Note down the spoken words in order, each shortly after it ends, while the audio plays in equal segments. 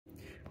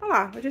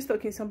Olá, hoje estou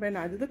aqui em São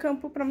Bernardo do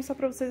Campo para mostrar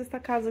para vocês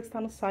esta casa que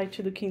está no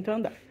site do Quinto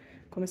Andar.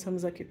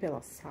 Começamos aqui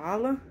pela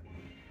sala.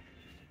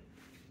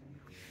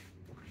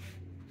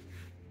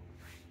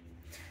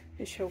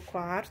 Este é o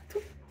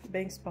quarto,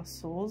 bem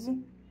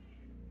espaçoso.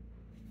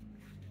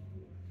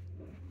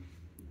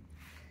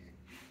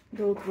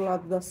 Do outro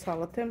lado da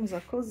sala temos a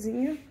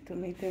cozinha,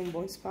 também tem um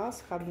bom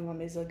espaço, cabe uma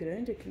mesa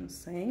grande aqui no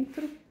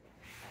centro.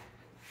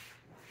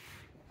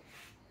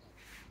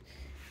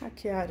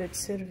 Aqui é a área de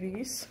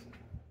serviço.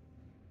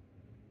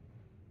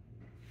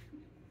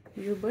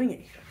 E o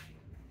banheiro.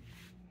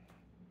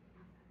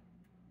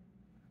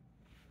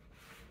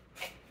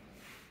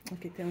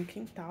 Aqui tem um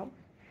quintal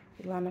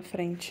e lá na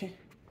frente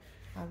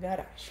a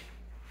garagem.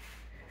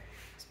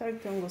 Espero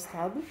que tenham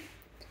gostado.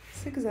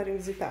 Se quiserem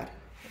visitar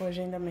o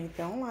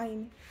agendamento é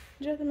online,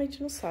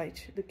 diretamente no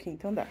site do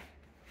Quinto Andar.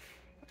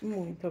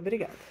 Muito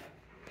obrigada!